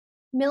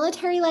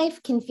Military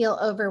life can feel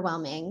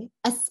overwhelming,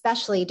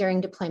 especially during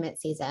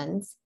deployment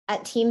seasons.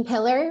 At Team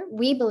Pillar,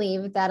 we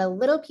believe that a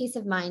little peace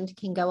of mind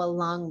can go a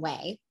long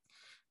way.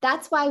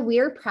 That's why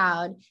we're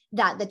proud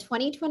that the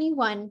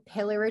 2021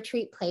 Pillar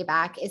Retreat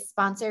Playback is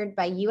sponsored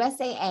by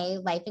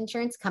USAA Life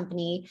Insurance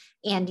Company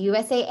and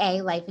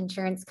USAA Life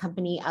Insurance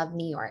Company of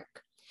New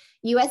York.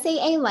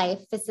 USAA Life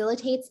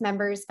facilitates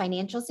members'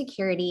 financial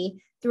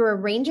security through a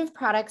range of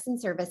products and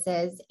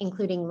services,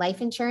 including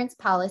life insurance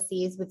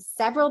policies with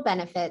several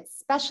benefits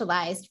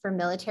specialized for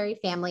military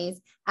families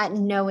at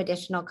no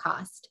additional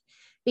cost.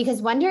 Because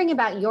wondering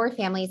about your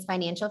family's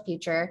financial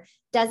future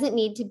doesn't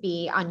need to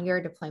be on your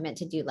deployment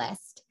to-do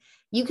list.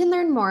 You can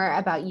learn more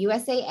about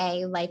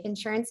USAA Life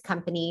Insurance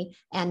Company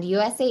and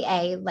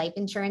USAA Life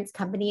Insurance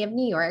Company of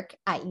New York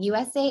at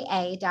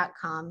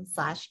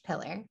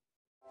usaa.com/pillar.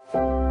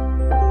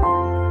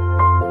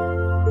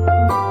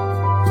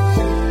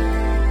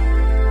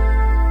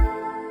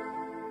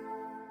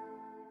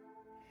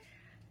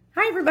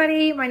 Hi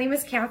everybody, my name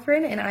is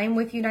Catherine and I'm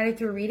with United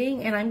Through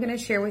Reading, and I'm going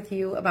to share with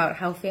you about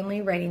how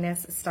family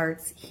readiness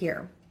starts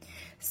here.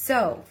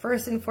 So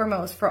first and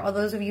foremost, for all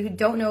those of you who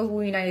don't know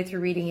who United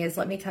Through Reading is,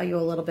 let me tell you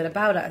a little bit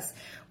about us.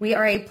 We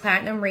are a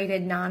platinum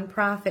rated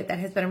nonprofit that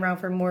has been around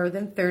for more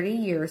than 30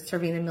 years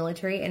serving the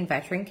military and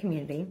veteran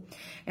community.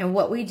 And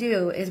what we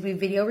do is we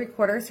video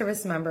record our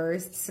service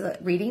members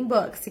reading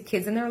books to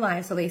kids in their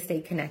lives so they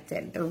stay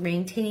connected. They're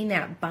maintaining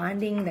that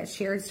bonding, that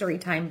shared story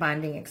time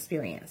bonding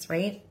experience,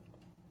 right?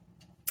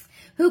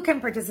 Who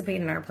can participate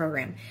in our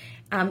program?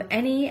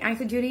 Any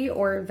active duty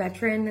or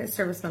veteran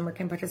service member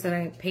can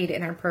participate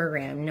in our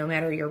program, no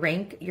matter your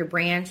rank, your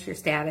branch, your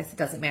status. It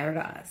doesn't matter to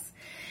us.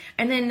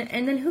 And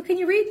then who can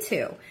you read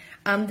to?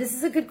 This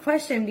is a good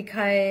question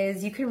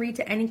because you can read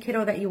to any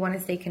kiddo that you want to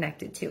stay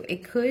connected to.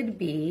 It could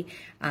be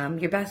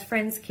your best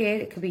friend's kid.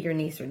 It could be your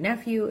niece or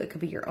nephew. It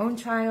could be your own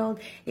child.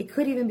 It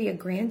could even be a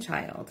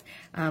grandchild.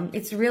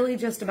 It's really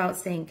just about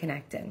staying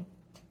connected.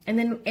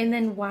 And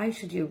then why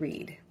should you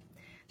read?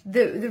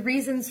 The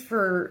reasons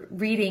for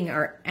reading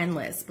are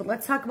endless, but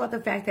let's talk about the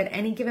fact that at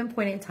any given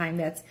point in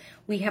time,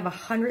 we have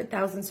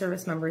 100,000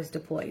 service members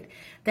deployed.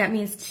 That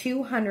means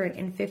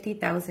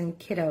 250,000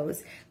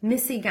 kiddos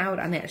missing out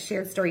on that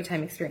shared story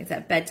time experience,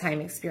 that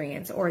bedtime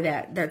experience, or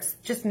that's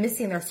just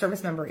missing their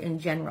service member in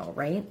general,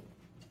 right?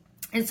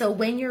 And so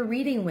when you're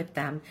reading with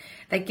them,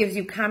 that gives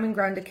you common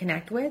ground to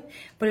connect with,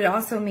 but it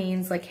also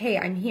means like, hey,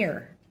 I'm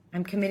here.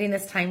 I'm committing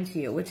this time to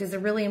you, which is a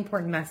really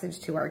important message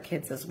to our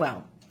kids as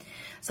well.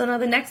 So now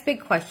the next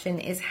big question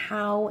is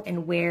how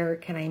and where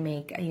can I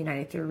make a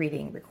United Through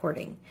Reading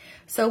recording?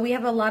 So we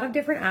have a lot of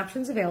different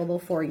options available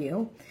for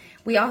you.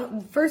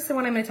 First, the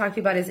one I'm going to talk to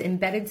you about is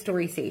embedded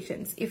story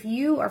stations. If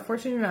you are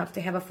fortunate enough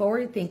to have a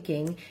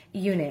forward-thinking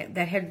unit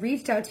that had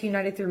reached out to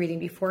United Through Reading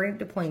before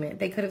deployment,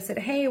 they could have said,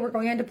 hey, we're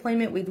going on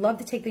deployment. We'd love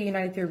to take the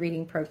United Through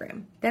Reading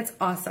program. That's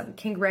awesome.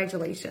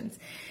 Congratulations.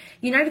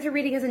 United Through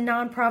Reading is a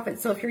nonprofit,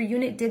 so if your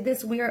unit did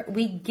this,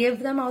 we give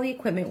them all the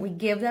equipment. We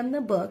give them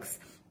the books.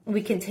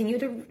 We continue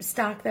to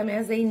stock them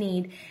as they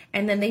need,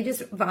 and then they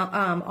just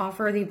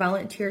offer the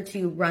volunteer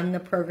to run the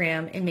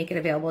program and make it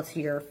available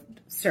to your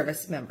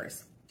service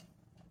members.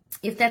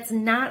 If that's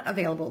not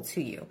available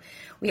to you,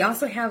 we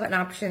also have an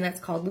option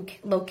that's called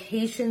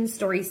location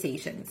story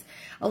stations.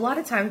 A lot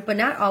of times, but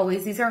not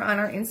always, these are on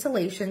our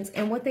installations,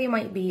 and what they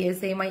might be is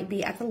they might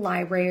be at the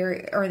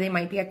library or they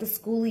might be at the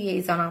school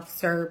liaison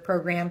officer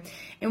program.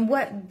 And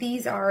what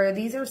these are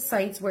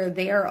sites where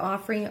they are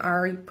offering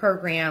our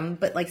program,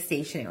 but like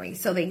stationary.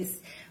 So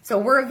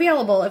we're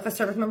available. If a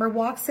service member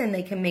walks in,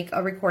 they can make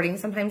a recording.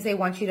 Sometimes they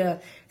want you to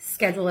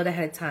schedule it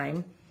ahead of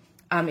time.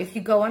 If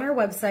you go on our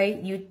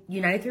website,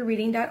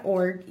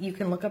 unitedthroughreading.org, you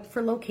can look up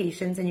for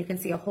locations and you can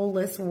see a whole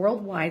list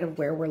worldwide of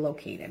where we're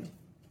located.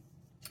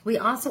 We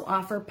also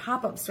offer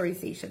pop-up story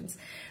stations.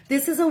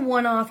 This is a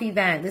one-off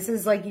event. This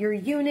is like your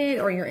unit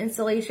or your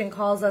installation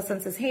calls us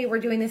and says, hey, we're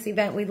doing this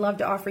event. We'd love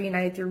to offer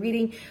United Through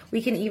Reading.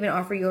 We can even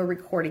offer you a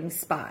recording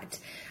spot.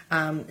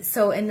 And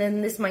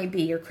then this might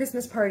be your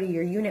Christmas party,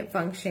 your unit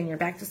function, your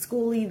back to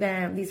school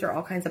event. These are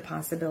all kinds of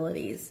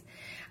possibilities.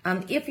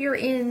 If you're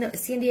in the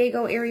San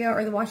Diego area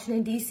or the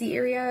Washington, D.C.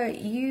 area,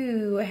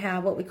 you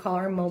have what we call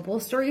our mobile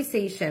story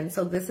station.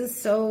 So this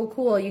is so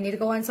cool. You need to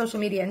go on social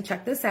media and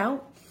check this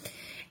out.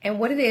 And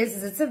what it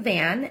is it's a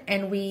van,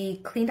 and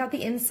we cleaned out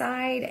the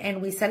inside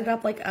and we set it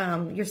up like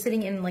you're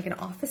sitting in like an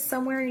office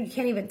somewhere and you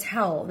can't even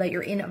tell that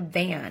you're in a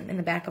van, in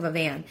the back of a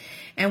van.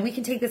 And we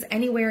can take this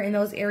anywhere in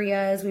those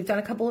areas. We've done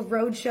a couple of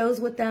road shows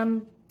with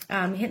them.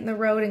 Hitting the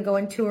road and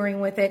going touring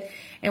with it.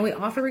 And we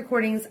offer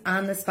recordings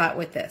on the spot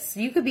with this. So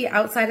you could be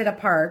outside at a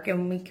park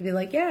and we could be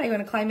like, yeah, you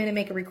want to climb in and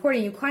make a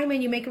recording. You climb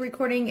in, you make a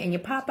recording, and you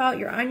pop out,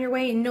 you're on your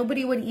way, and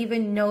nobody would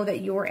even know that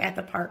you were at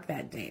the park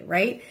that day,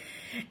 right?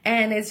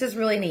 And it's just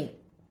really neat.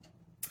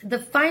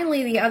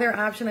 Finally, the other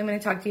option I'm going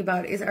to talk to you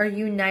about is our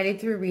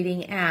United Through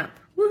Reading app.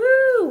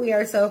 Woohoo! We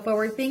are so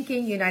forward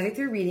thinking. United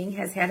Through Reading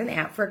has had an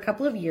app for a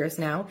couple of years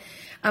now.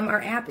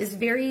 Our app is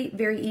very,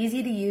 very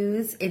easy to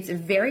use. It's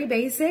very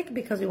basic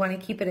because we want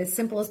to keep it as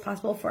simple as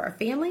possible for our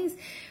families.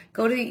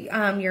 Go to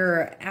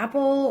your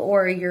Apple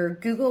or your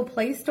Google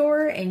Play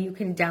Store, and you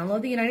can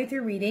download the United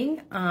Through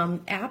Reading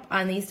app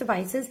on these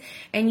devices.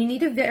 And you need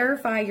to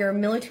verify your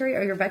military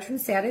or your veteran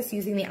status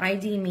using the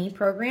ID Me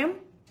program.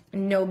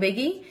 No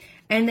biggie.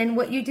 And then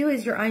what you do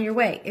is you're on your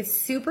way. It's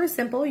super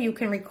simple. You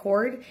can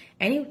record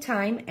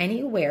anytime,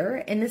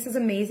 anywhere. And this is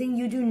amazing.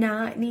 You do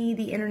not need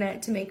the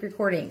internet to make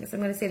recordings. I'm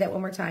going to say that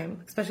one more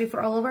time, especially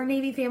for all of our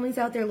Navy families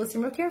out there.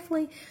 Listen real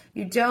carefully.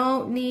 You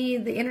don't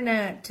need the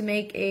internet to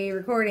make a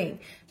recording.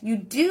 You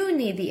do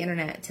need the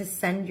internet to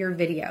send your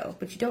video,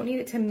 but you don't need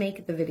it to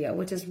make the video,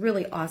 which is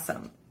really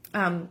awesome.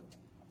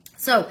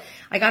 So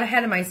I got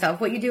ahead of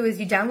myself. What you do is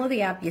you download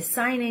the app, you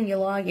sign in, you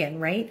log in,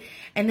 right?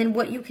 And then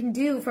what you can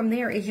do from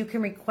there is you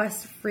can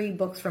request free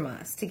books from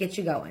us to get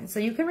you going. So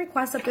you can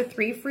request up to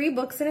 3 free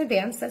books in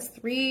advance. That's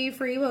 3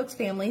 free books,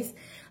 families.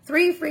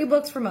 3 free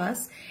books from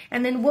us.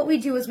 And then what we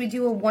do is we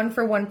do a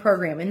 1-for-1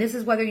 program. And this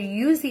is whether you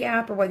use the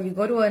app or whether you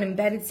go to an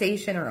embedded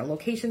station or a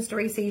location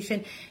story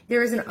station.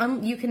 There is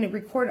you can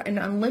record an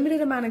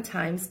unlimited amount of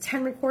times,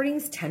 10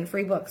 recordings, 10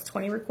 free books,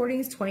 20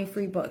 recordings, 20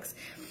 free books.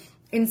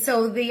 And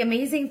so the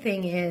amazing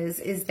thing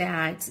is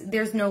that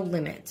there's no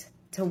limit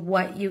to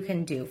what you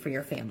can do for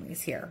your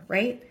families here,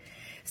 right?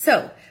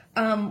 So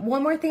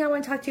one more thing I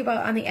want to talk to you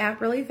about on the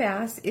app really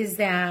fast is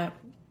that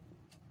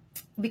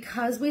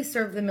because we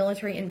serve the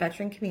military and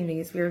veteran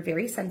communities, we are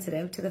very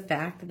sensitive to the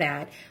fact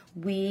that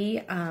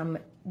we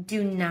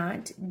do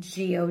not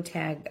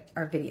geotag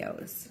our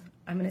videos.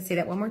 I'm going to say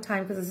that one more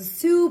time because this is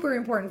super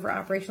important for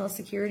operational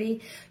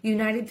security.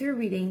 United Through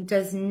Reading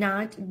does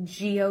not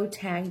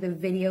geotag the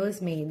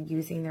videos made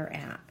using their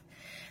app.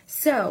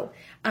 So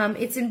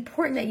it's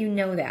important that you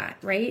know that,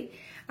 right?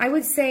 I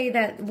would say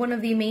that one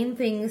of the main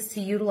things to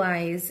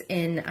utilize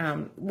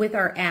with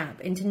our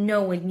app and to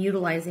know when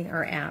utilizing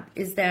our app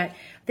is that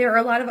there are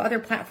a lot of other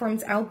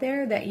platforms out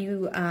there that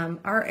you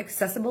are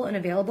accessible and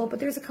available, but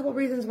there's a couple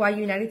reasons why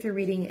United Through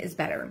Reading is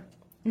better.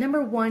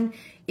 Number one,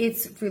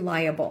 it's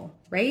reliable,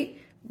 right?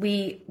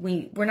 We're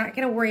not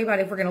going to worry about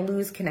if we're going to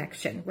lose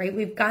connection, right?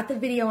 We've got the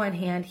video on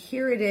hand.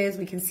 Here it is.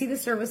 We can see the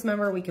service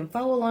member. We can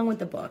follow along with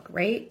the book,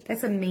 right?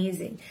 That's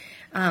amazing.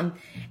 And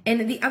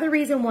the other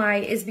reason why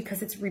is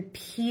because it's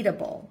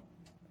repeatable.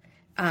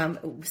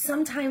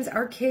 Sometimes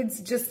our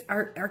kids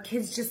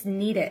just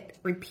need it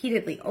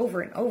repeatedly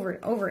over and over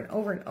and over and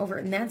over and over,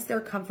 and that's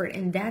their comfort,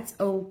 and that's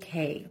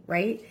okay,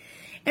 right?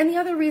 And the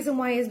other reason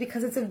why is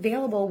because it's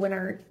available when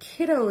our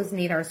kiddos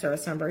need our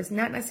service members,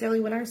 not necessarily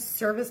when our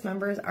service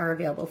members are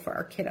available for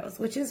our kiddos,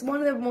 which is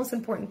one of the most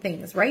important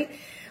things, right?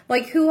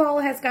 Like, who all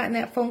has gotten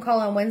that phone call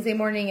on Wednesday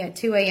morning at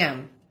 2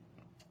 a.m.?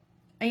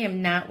 I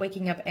am not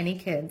waking up any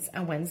kids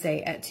on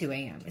Wednesday at 2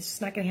 a.m. It's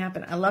just not going to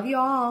happen. I love you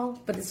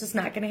all, but it's just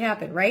not going to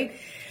happen, right?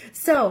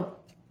 So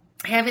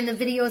having the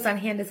videos on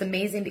hand is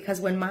amazing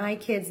because when my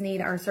kids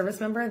need our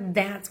service member,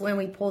 that's when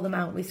we pull them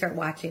out and we start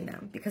watching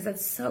them because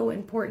that's so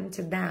important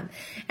to them.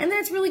 And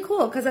that's really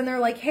cool because then they're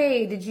like,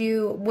 hey,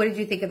 what did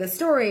you think of the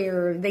story?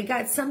 Or they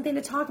got something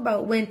to talk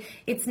about when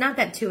it's not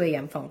that 2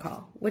 a.m. phone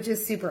call, which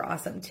is super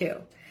awesome too.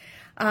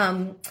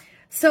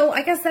 So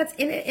I guess that's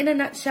in a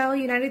nutshell.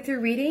 United Through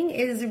Reading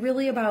is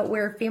really about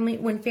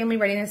when family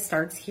readiness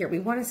starts here. We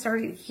want to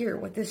start it here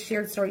with this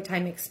shared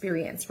storytime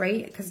experience,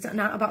 right? Because it's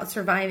not about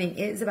surviving;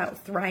 it is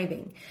about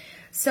thriving.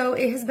 So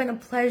it has been a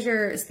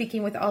pleasure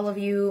speaking with all of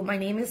you. My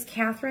name is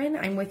Catherine.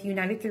 I'm with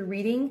United Through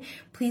Reading.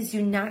 Please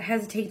do not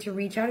hesitate to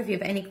reach out if you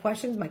have any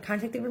questions. My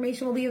contact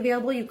information will be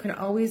available. You can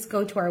always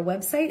go to our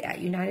website at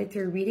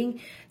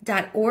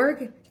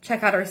unitedthroughreading.org.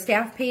 Check out our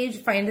staff page,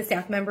 find a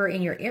staff member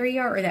in your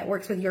area or that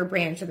works with your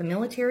branch of the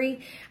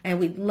military, and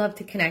we'd love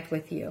to connect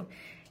with you.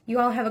 You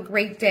all have a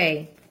great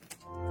day.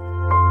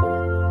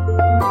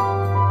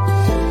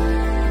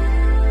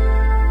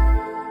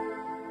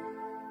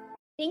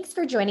 Thanks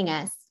for joining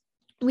us.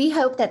 We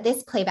hope that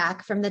this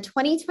playback from the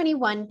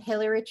 2021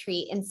 Pillar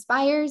Retreat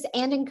inspires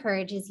and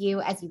encourages you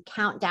as you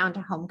count down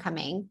to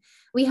homecoming.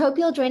 We hope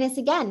you'll join us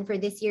again for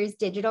this year's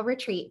digital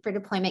retreat for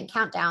deployment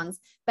countdowns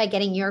by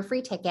getting your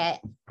free ticket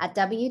at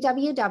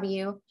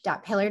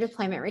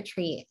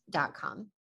www.pillardeploymentretreat.com.